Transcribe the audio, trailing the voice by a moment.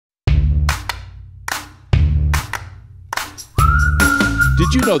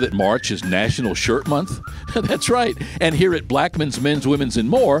Did you know that March is National Shirt Month? That's right. And here at Blackmon's Men's, Women's, and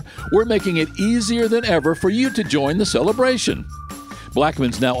More, we're making it easier than ever for you to join the celebration.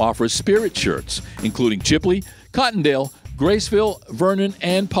 Blackmon's now offers spirit shirts, including Chipley, Cottondale, Graceville, Vernon,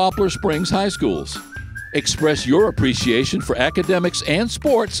 and Poplar Springs High Schools. Express your appreciation for academics and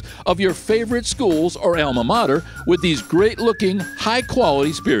sports of your favorite schools or alma mater with these great-looking,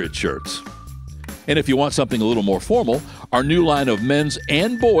 high-quality spirit shirts. And if you want something a little more formal, our new line of men's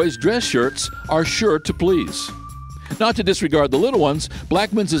and boys' dress shirts are sure to please. Not to disregard the little ones,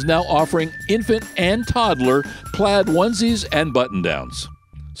 Blackmon's is now offering infant and toddler plaid onesies and button-downs.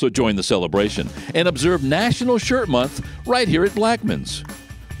 So join the celebration and observe National Shirt Month right here at Blackmon's,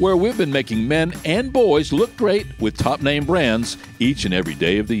 where we've been making men and boys look great with top-name brands each and every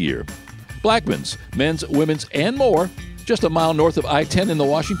day of the year. Blackmon's, men's, women's, and more, just a mile north of I-10 in the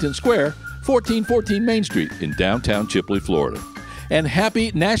Washington Square, 1414 Main Street in downtown Chipley, Florida. And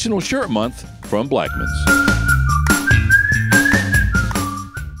happy National Shirt Month from Blackmon's.